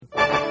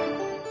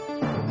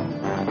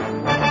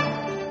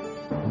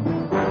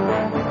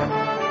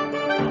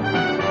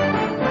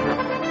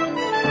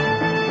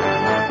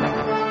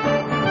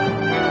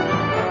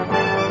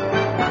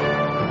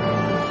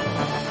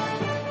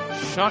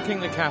Rocking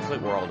the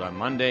Catholic world on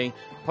Monday,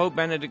 Pope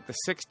Benedict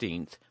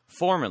XVI,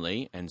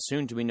 formerly and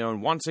soon to be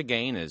known once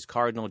again as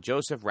Cardinal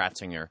Joseph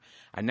Ratzinger,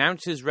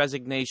 announced his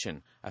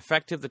resignation,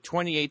 effective the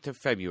 28th of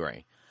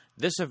February.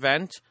 This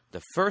event,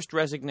 the first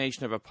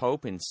resignation of a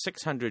pope in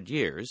 600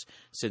 years,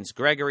 since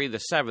Gregory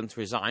VII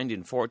resigned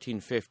in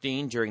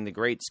 1415 during the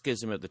Great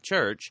Schism of the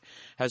Church,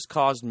 has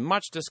caused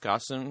much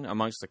discussion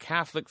amongst the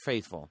Catholic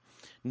faithful.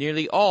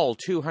 Nearly all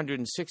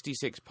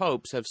 266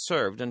 popes have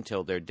served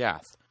until their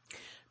death.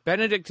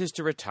 Benedict is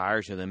to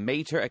retire to the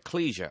Mater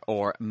Ecclesia,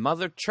 or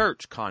Mother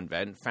Church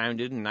convent,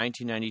 founded in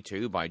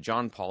 1992 by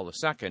John Paul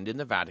II in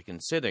the Vatican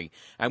City,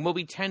 and will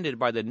be tended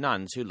by the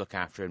nuns who look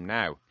after him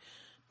now.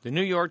 The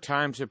New York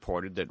Times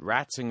reported that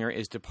Ratzinger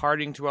is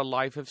departing to a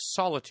life of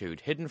solitude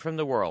hidden from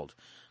the world,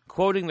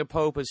 quoting the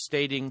Pope as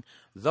stating,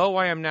 "Though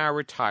I am now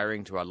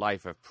retiring to a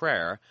life of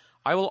prayer,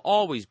 I will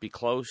always be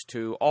close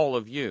to all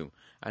of you,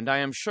 and I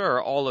am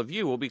sure all of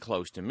you will be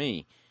close to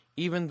me,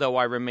 even though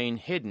I remain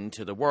hidden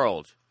to the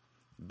world."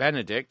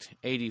 Benedict,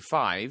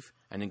 85,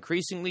 and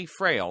increasingly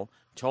frail,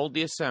 told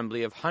the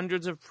assembly of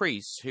hundreds of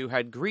priests who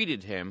had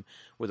greeted him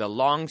with a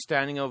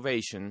long-standing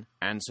ovation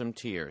and some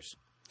tears.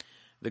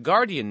 The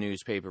Guardian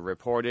newspaper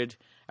reported,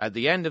 at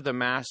the end of the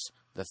Mass,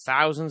 the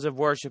thousands of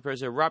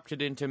worshippers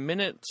erupted into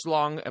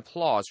minutes-long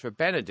applause for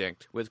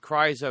Benedict with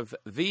cries of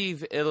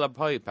 "Vive il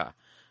Papa,"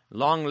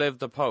 "Long live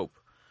the Pope,"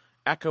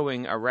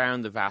 echoing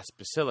around the vast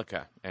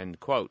basilica, end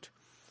quote.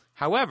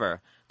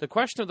 However, the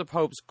question of the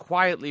Pope's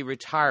quietly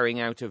retiring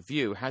out of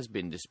view has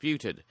been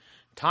disputed.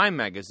 Time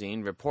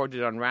magazine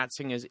reported on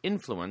Ratzinger's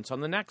influence on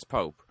the next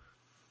Pope.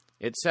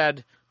 It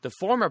said, "The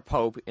former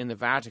Pope in the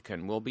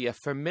Vatican will be a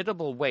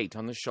formidable weight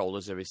on the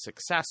shoulders of his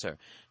successor,"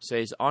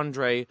 says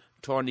Andrea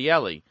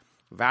Tornielli,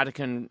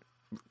 Vatican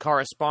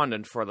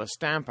correspondent for La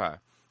Stampa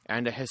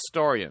and a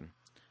historian.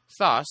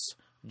 Thus,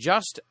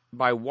 just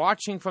by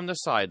watching from the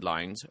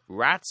sidelines,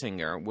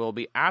 Ratzinger will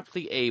be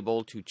aptly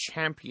able to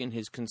champion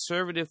his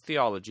conservative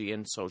theology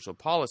and social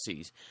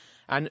policies,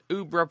 an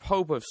uber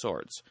pope of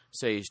sorts,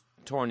 says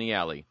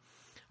Tornielli.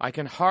 "I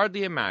can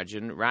hardly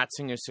imagine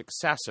Ratzinger's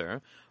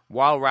successor,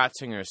 while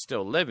Ratzinger is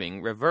still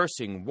living,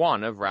 reversing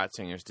one of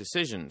Ratzinger's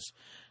decisions,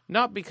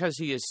 not because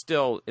he is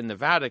still in the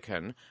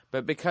Vatican,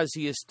 but because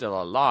he is still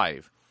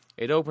alive.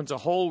 It opens a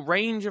whole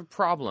range of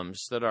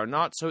problems that are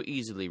not so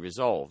easily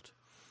resolved.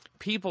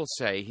 People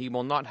say he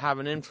will not have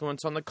an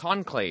influence on the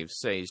conclave,"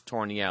 says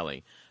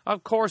Tornielli.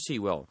 "Of course he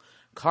will.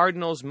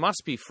 Cardinals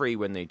must be free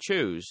when they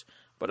choose,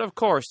 but of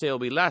course they will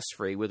be less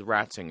free with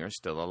Ratzinger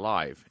still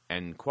alive,"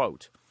 end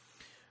quote.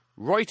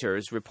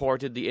 Reuters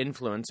reported the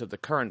influence of the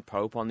current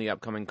pope on the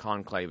upcoming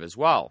conclave as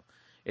well.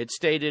 It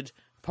stated,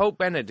 "Pope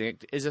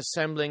Benedict is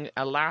assembling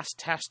a last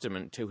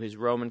testament to his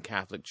Roman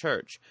Catholic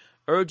Church,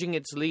 urging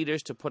its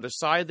leaders to put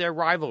aside their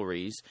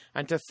rivalries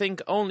and to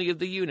think only of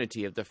the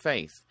unity of the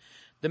faith.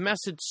 The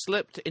message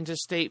slipped into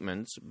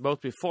statements,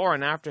 both before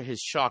and after his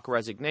shock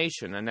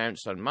resignation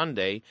announced on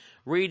Monday,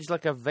 reads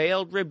like a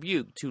veiled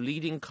rebuke to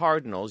leading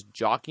cardinals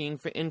jockeying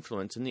for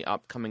influence in the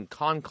upcoming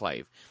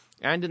conclave,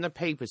 and in the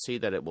papacy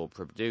that it will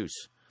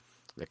produce."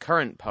 The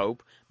current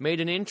pope made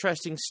an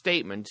interesting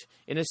statement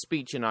in a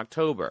speech in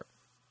October.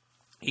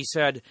 He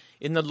said,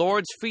 "In the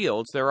Lord's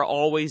fields there are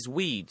always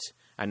weeds,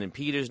 and in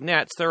Peter's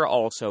nets there are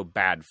also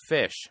bad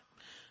fish."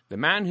 The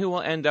man who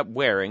will end up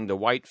wearing the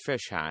white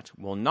fish hat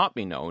will not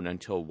be known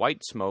until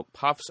white smoke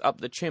puffs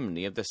up the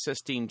chimney of the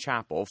Sistine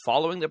Chapel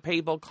following the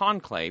papal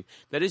conclave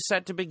that is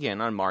set to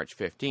begin on March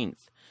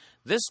 15th.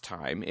 This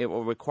time, it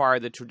will require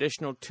the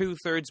traditional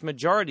two-thirds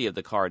majority of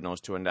the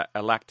cardinals to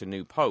elect a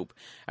new pope,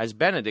 as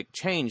Benedict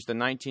changed the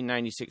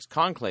 1996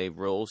 conclave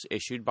rules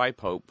issued by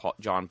Pope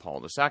John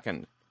Paul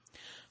II.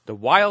 The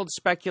wild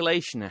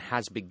speculation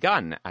has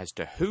begun as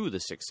to who the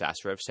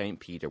successor of St.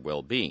 Peter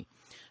will be.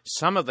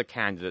 Some of the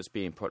candidates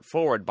being put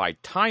forward by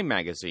Time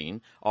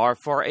magazine are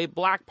for a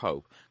black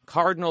pope,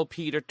 Cardinal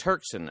Peter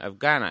Turkson of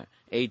Ghana,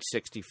 age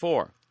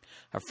 64,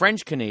 a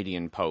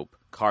French-Canadian pope,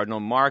 Cardinal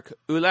Marc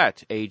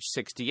Ouellet, age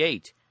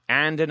 68,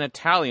 and an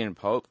Italian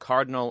pope,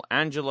 Cardinal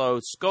Angelo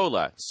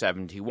Scola,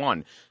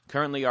 71,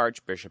 currently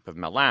Archbishop of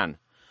Milan.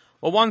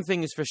 Well, one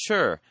thing is for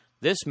sure,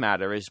 this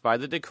matter is by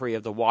the decree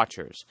of the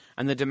Watchers,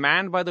 and the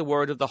demand by the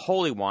word of the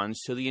Holy Ones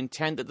to the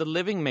intent that the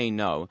living may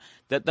know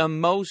that the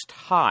Most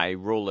High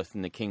ruleth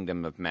in the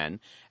kingdom of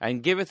men,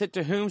 and giveth it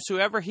to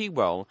whomsoever he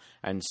will,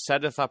 and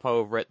setteth up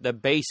over it the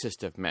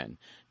basest of men.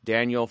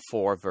 Daniel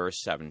 4,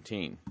 verse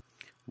 17.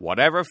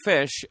 Whatever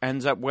fish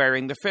ends up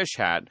wearing the fish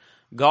hat,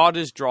 God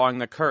is drawing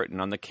the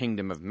curtain on the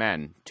kingdom of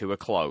men to a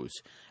close,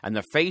 and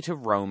the fate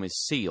of Rome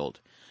is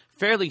sealed.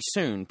 Fairly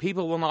soon,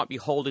 people will not be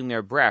holding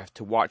their breath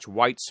to watch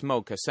white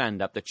smoke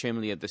ascend up the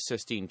chimney of the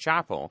Sistine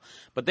Chapel,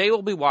 but they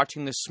will be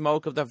watching the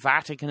smoke of the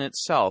Vatican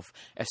itself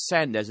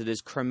ascend as it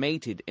is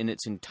cremated in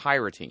its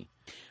entirety.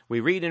 We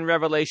read in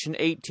Revelation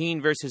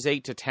 18, verses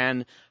 8 to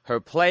 10,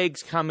 "Her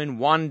plagues come in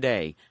one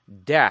day,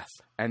 death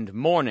and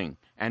mourning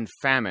and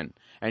famine,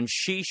 and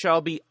she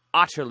shall be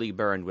utterly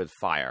burned with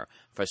fire.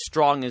 For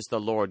strong is the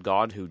Lord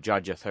God who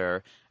judgeth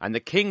her, and the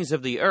kings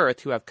of the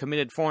earth who have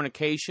committed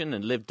fornication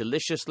and lived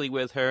deliciously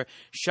with her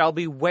shall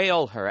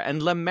bewail her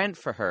and lament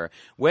for her,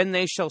 when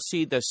they shall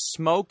see the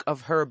smoke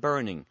of her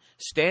burning,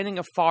 standing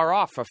afar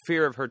off for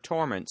fear of her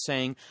torment,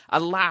 saying,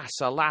 Alas,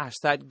 alas,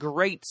 that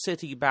great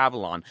city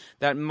Babylon,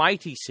 that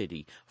mighty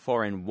city,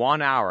 for in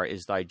 1 hour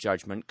is thy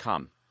judgment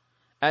come.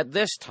 At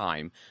this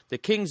time, the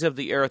kings of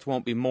the earth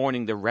won't be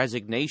mourning the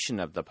resignation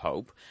of the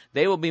Pope.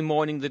 They will be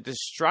mourning the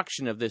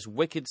destruction of this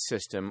wicked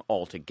system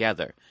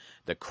altogether.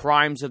 The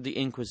crimes of the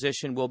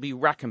Inquisition will be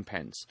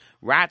recompensed.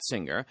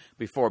 Ratzinger,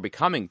 before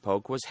becoming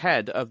Pope, was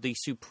head of the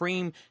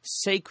Supreme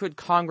Sacred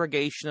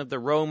Congregation of the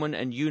Roman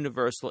and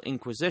Universal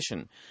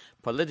Inquisition,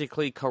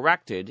 politically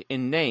corrected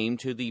in name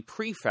to the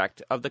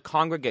prefect of the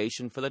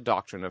Congregation for the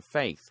Doctrine of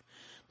Faith.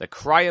 The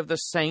cry of the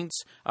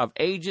saints of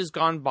ages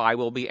gone by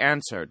will be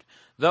answered,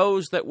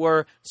 those that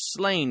were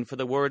slain for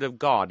the word of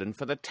God and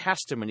for the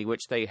testimony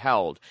which they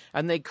held.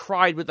 And they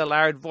cried with a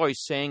loud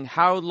voice, saying,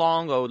 How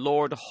long, O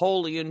Lord,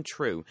 holy and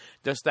true,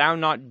 dost thou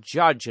not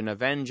judge and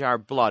avenge our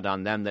blood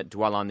on them that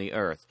dwell on the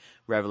earth?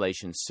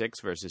 Revelation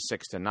 6, verses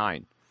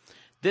 6-9.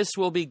 This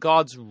will be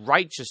God's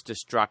righteous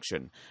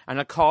destruction, and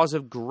a cause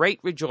of great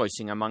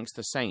rejoicing amongst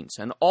the saints,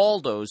 and all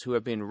those who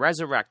have been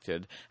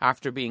resurrected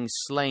after being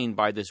slain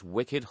by this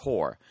wicked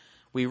whore.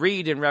 We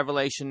read in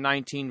Revelation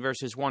 19,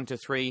 verses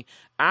 1-3,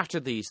 After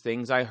these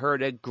things I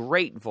heard a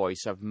great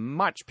voice of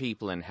much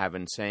people in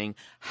heaven, saying,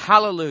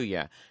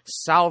 Hallelujah!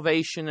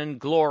 Salvation and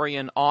glory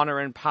and honor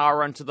and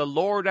power unto the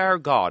Lord our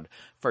God,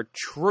 for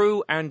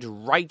true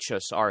and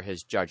righteous are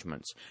his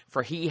judgments.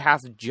 For he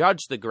hath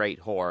judged the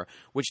great whore,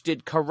 which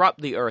did corrupt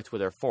the earth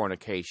with her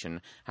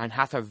fornication, and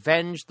hath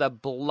avenged the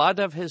blood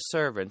of his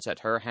servants at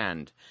her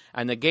hand.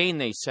 And again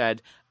they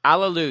said,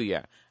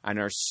 Alleluia! And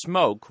her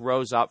smoke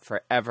rose up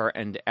for ever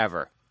and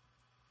ever.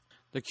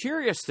 The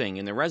curious thing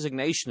in the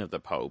resignation of the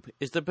Pope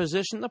is the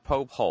position the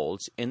Pope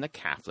holds in the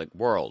Catholic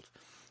world.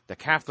 The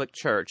Catholic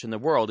Church and the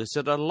world is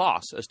at a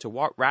loss as to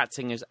what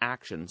Ratzinger's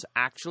actions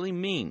actually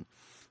mean.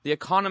 The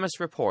Economist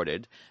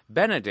reported,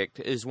 Benedict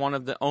is one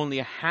of the only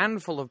a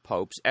handful of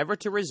popes ever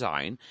to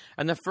resign,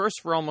 and the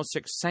first for almost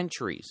 6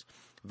 centuries.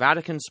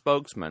 Vatican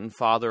spokesman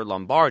Father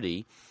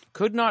Lombardi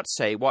could not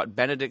say what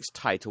Benedict's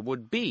title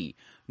would be,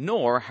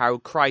 nor how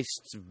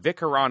Christ's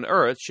vicar on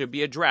earth should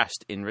be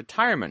addressed in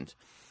retirement.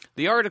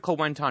 The article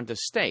went on to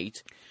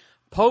state,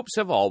 Popes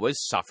have always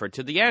suffered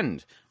to the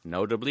end,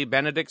 notably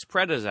Benedict's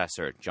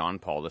predecessor, John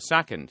Paul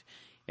II.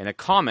 In a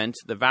comment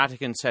the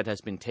Vatican said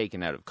has been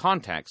taken out of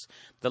context,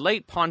 the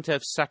late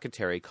Pontiff's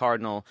secretary,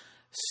 Cardinal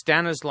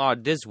Stanislaw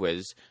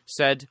Dziwisz,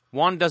 said,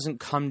 One doesn't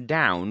come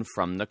down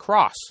from the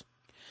cross.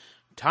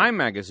 Time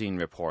magazine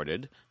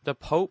reported, the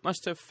Pope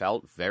must have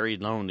felt very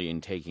lonely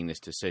in taking this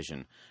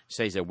decision,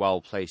 says a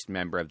well-placed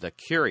member of the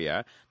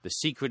Curia, the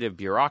secretive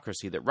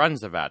bureaucracy that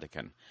runs the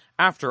Vatican.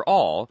 After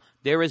all,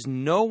 there is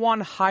no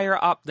one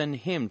higher up than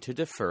him to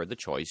defer the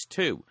choice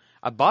to.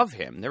 Above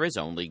him, there is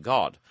only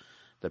God.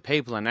 The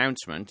papal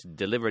announcement,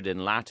 delivered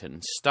in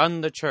Latin,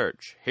 stunned the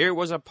Church. Here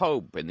was a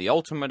pope, in the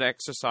ultimate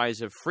exercise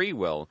of free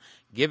will,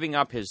 giving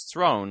up his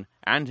throne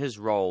and his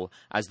role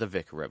as the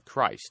vicar of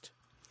Christ.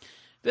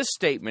 This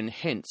statement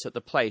hints at the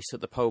place that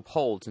the Pope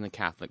holds in the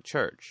Catholic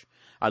Church.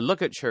 A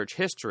look at church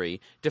history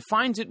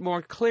defines it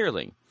more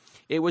clearly.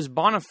 It was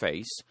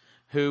Boniface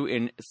who,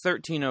 in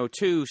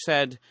 1302,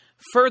 said,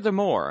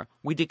 Furthermore,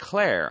 we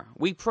declare,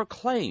 we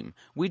proclaim,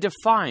 we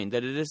define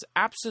that it is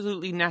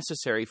absolutely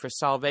necessary for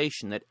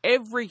salvation that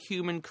every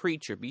human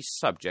creature be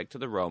subject to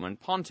the Roman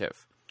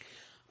Pontiff.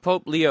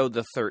 Pope Leo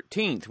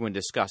XIII, when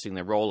discussing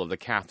the role of the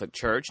Catholic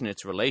Church and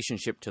its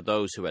relationship to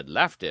those who had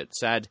left it,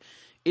 said,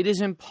 It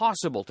is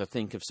impossible to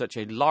think of such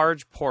a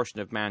large portion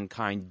of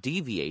mankind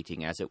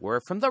deviating, as it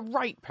were, from the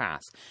right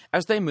path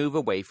as they move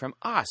away from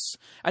us,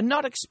 and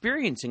not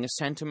experiencing a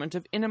sentiment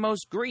of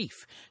innermost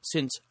grief,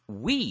 since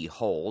we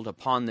hold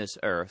upon this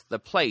earth the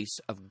place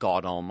of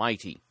God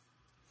Almighty.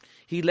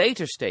 He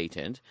later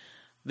stated,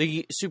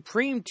 The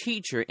supreme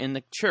teacher in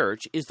the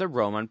Church is the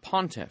Roman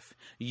Pontiff.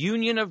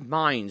 Union of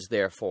minds,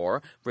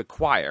 therefore,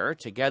 require,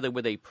 together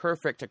with a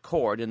perfect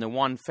accord in the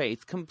one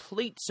faith,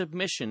 complete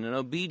submission and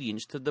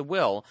obedience to the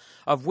will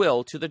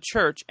to the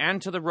Church and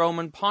to the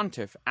Roman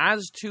Pontiff,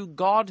 as to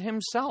God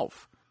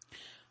himself.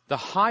 The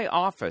high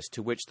office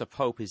to which the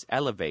Pope is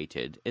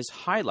elevated is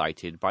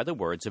highlighted by the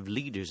words of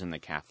leaders in the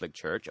Catholic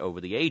Church over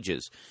the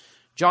ages.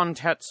 John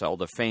Tetzel,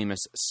 the famous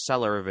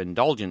seller of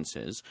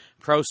indulgences,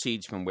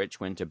 proceeds from which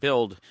went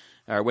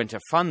to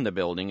fund the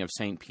building of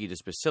St.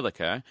 Peter's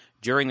Basilica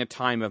during the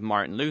time of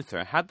Martin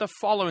Luther, had the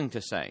following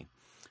to say,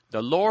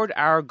 The Lord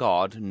our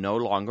God no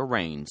longer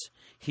reigns.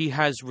 He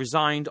has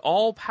resigned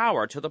all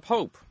power to the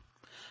Pope.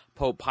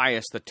 Pope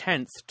Pius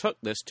X took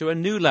this to a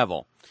new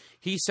level.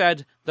 He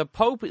said, The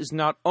Pope is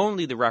not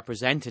only the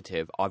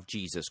representative of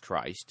Jesus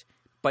Christ,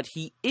 but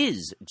he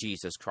is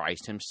Jesus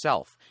Christ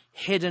himself,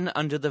 hidden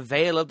under the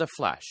veil of the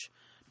flesh.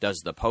 Does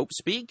the Pope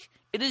speak?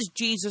 It is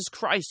Jesus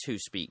Christ who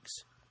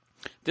speaks.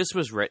 This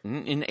was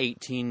written in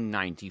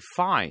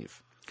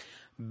 1895.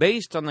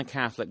 Based on the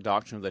Catholic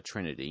doctrine of the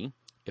Trinity,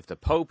 if the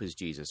Pope is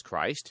Jesus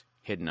Christ,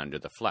 hidden under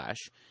the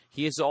flesh,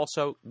 he is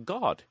also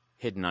God,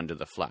 hidden under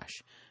the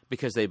flesh,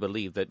 because they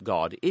believe that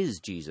God is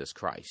Jesus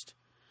Christ.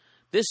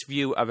 This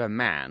view of a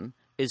man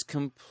is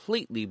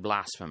completely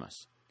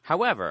blasphemous.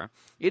 However,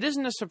 it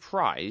isn't a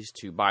surprise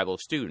to Bible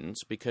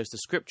students because the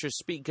Scriptures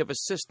speak of a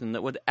system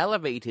that would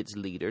elevate its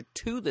leader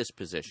to this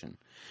position.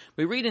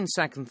 We read in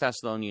 2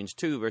 Thessalonians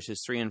 2,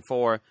 verses 3 and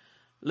 4,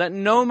 "Let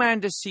no man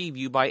deceive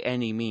you by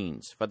any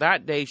means, for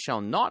that day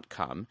shall not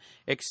come,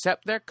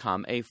 except there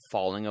come a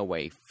falling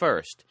away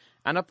first,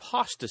 an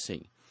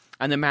apostasy,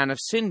 and the man of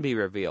sin be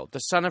revealed, the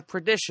son of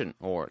perdition,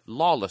 or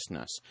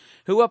lawlessness,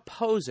 who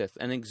opposeth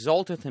and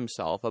exalteth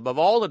himself above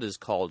all that is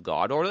called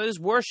God, or that is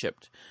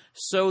worshipped,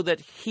 so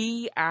that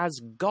he as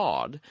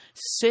God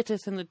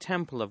sitteth in the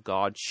temple of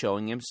God,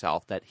 showing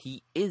himself that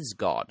he is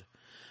God."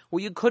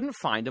 Well, you couldn't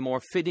find a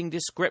more fitting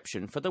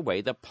description for the way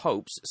the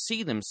popes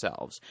see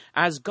themselves,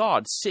 as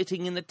God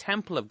sitting in the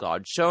temple of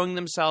God, showing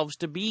themselves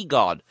to be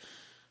God.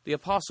 The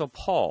Apostle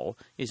Paul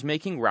is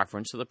making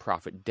reference to the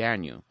prophet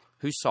Daniel,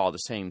 who saw the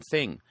same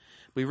thing.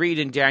 We read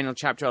in Daniel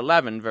chapter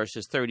 11,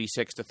 verses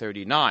 36 to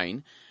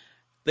 39,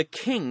 "The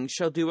king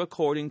shall do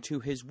according to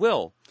his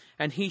will,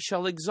 and he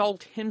shall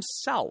exalt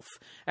himself,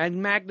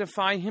 and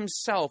magnify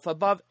himself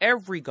above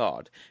every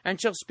god,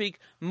 and shall speak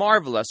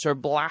marvelous or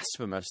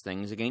blasphemous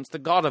things against the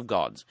God of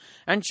gods,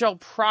 and shall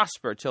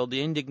prosper till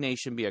the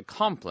indignation be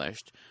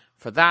accomplished,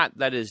 for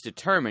that is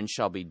determined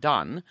shall be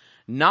done,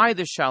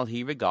 neither shall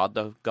he regard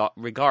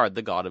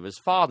the God of his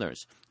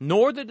fathers,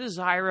 nor the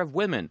desire of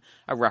women,"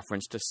 a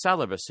reference to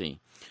celibacy,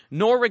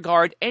 "nor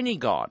regard any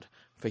god,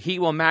 for he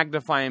will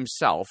magnify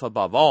himself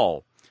above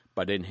all.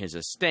 But in his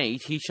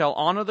estate he shall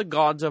honor the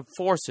gods of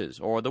forces,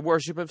 or the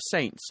worship of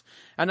saints,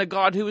 and a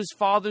god who his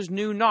fathers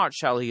knew not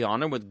shall he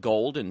honor with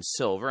gold and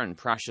silver and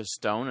precious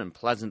stone and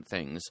pleasant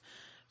things.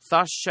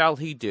 Thus shall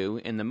he do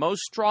in the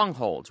most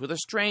strongholds with a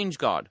strange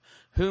god,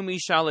 whom he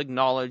shall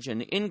acknowledge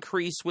and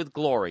increase with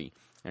glory,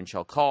 and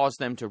shall cause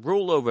them to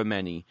rule over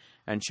many,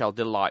 and shall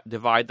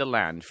divide the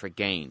land for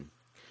gain."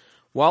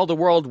 While the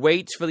world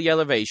waits for the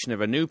elevation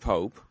of a new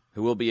pope,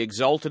 who will be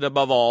exalted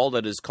above all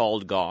that is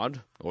called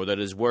God, or that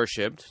is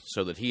worshipped,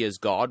 so that he as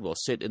God will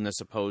sit in the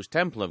supposed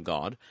temple of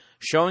God,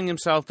 showing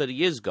himself that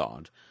he is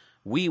God,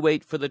 we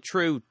wait for the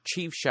true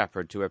chief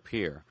shepherd to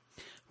appear,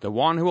 the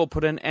one who will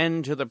put an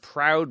end to the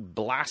proud,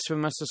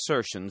 blasphemous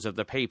assertions of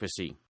the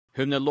papacy,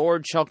 whom the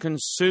Lord shall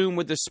consume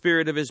with the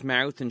spirit of his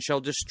mouth, and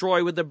shall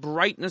destroy with the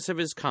brightness of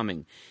his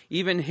coming,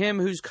 even him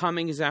whose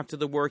coming is after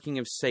the working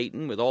of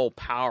Satan, with all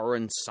power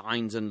and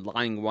signs and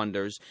lying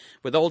wonders,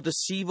 with all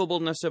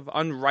deceivableness of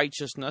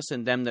unrighteousness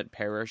in them that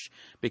perish,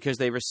 because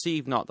they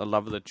receive not the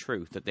love of the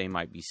truth, that they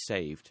might be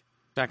saved.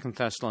 2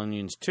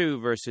 Thessalonians 2,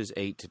 verses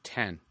 8 to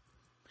 10.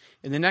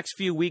 In the next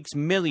few weeks,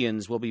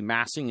 millions will be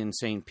massing in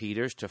St.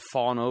 Peter's to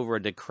fawn over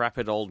a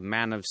decrepit old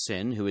man of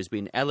sin who has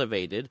been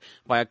elevated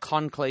by a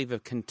conclave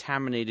of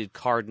contaminated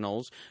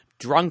cardinals,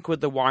 drunk with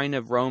the wine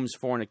of Rome's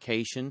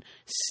fornication,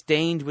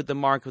 stained with the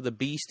mark of the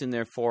beast in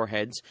their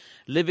foreheads,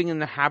 living in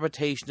the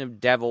habitation of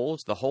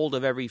devils, the hold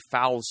of every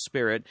foul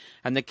spirit,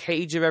 and the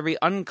cage of every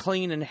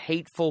unclean and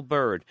hateful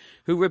bird,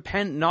 who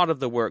repent not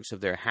of the works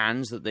of their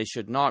hands, that they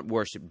should not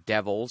worship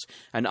devils,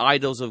 and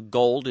idols of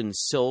gold and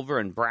silver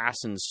and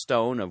brass and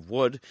stone, of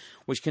wood,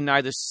 which can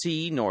neither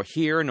see, nor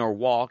hear, nor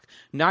walk,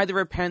 neither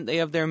repent they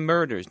of their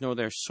murders, nor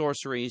their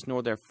sorceries,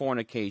 nor their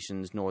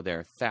fornications, nor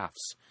their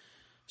thefts.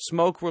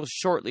 Smoke will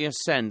shortly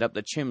ascend up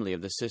the chimney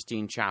of the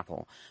Sistine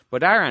Chapel,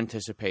 but our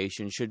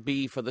anticipation should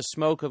be for the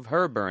smoke of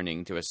her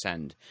burning to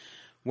ascend.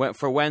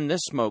 For when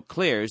this smoke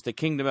clears, the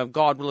kingdom of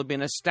God will have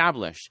been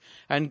established,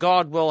 and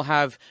God will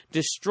have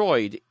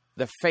destroyed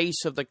the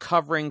face of the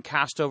covering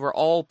cast over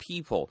all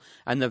people,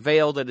 and the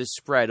veil that is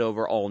spread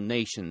over all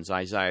nations,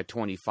 Isaiah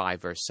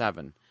 25, verse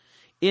 7.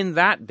 In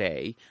that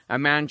day a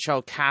man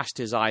shall cast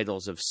his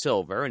idols of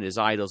silver and his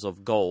idols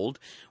of gold,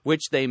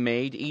 which they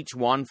made each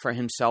one for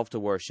himself to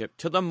worship,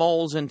 to the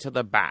moles and to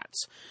the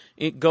bats,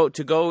 to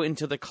go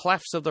into the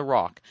clefts of the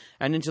rock,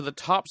 and into the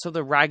tops of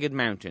the ragged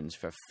mountains,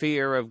 for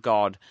fear of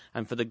God,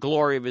 and for the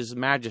glory of his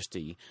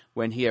majesty,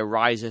 when he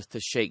ariseth to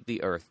shake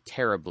the earth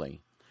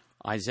terribly.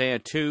 Isaiah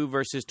 2,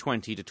 verses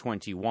 20 to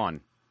 21.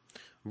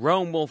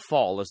 Rome will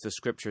fall, as the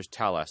Scriptures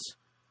tell us.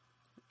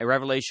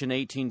 Revelation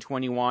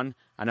 18:21,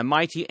 "And a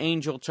mighty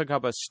angel took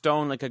up a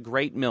stone like a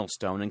great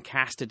millstone, and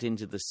cast it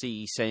into the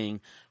sea,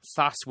 saying,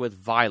 Thus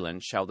with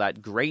violence shall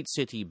that great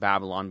city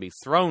Babylon be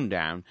thrown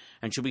down,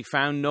 and shall be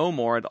found no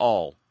more at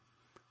all."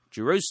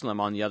 Jerusalem,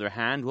 on the other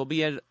hand, will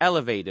be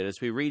elevated, as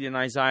we read in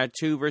Isaiah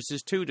 2,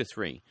 verses 2 to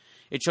 3.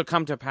 "It shall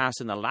come to pass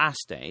in the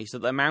last days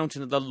that the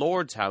mountain of the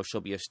Lord's house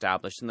shall be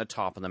established in the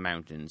top of the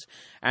mountains,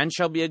 and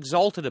shall be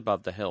exalted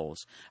above the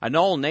hills, and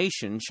all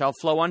nations shall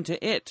flow unto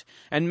it.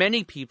 And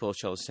many people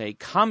shall say,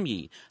 Come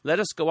ye, let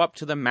us go up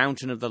to the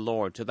mountain of the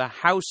Lord, to the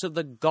house of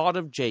the God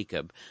of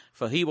Jacob.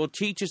 For he will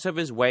teach us of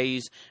his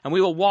ways, and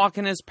we will walk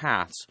in his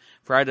paths.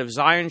 For out of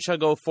Zion shall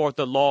go forth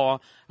the law,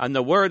 and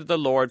the word of the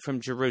Lord from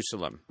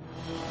Jerusalem."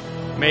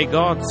 May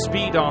God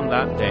speed on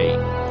that day,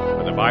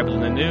 For the Bible in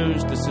the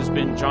News, this has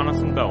been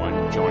Jonathan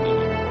Bowen joining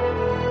you.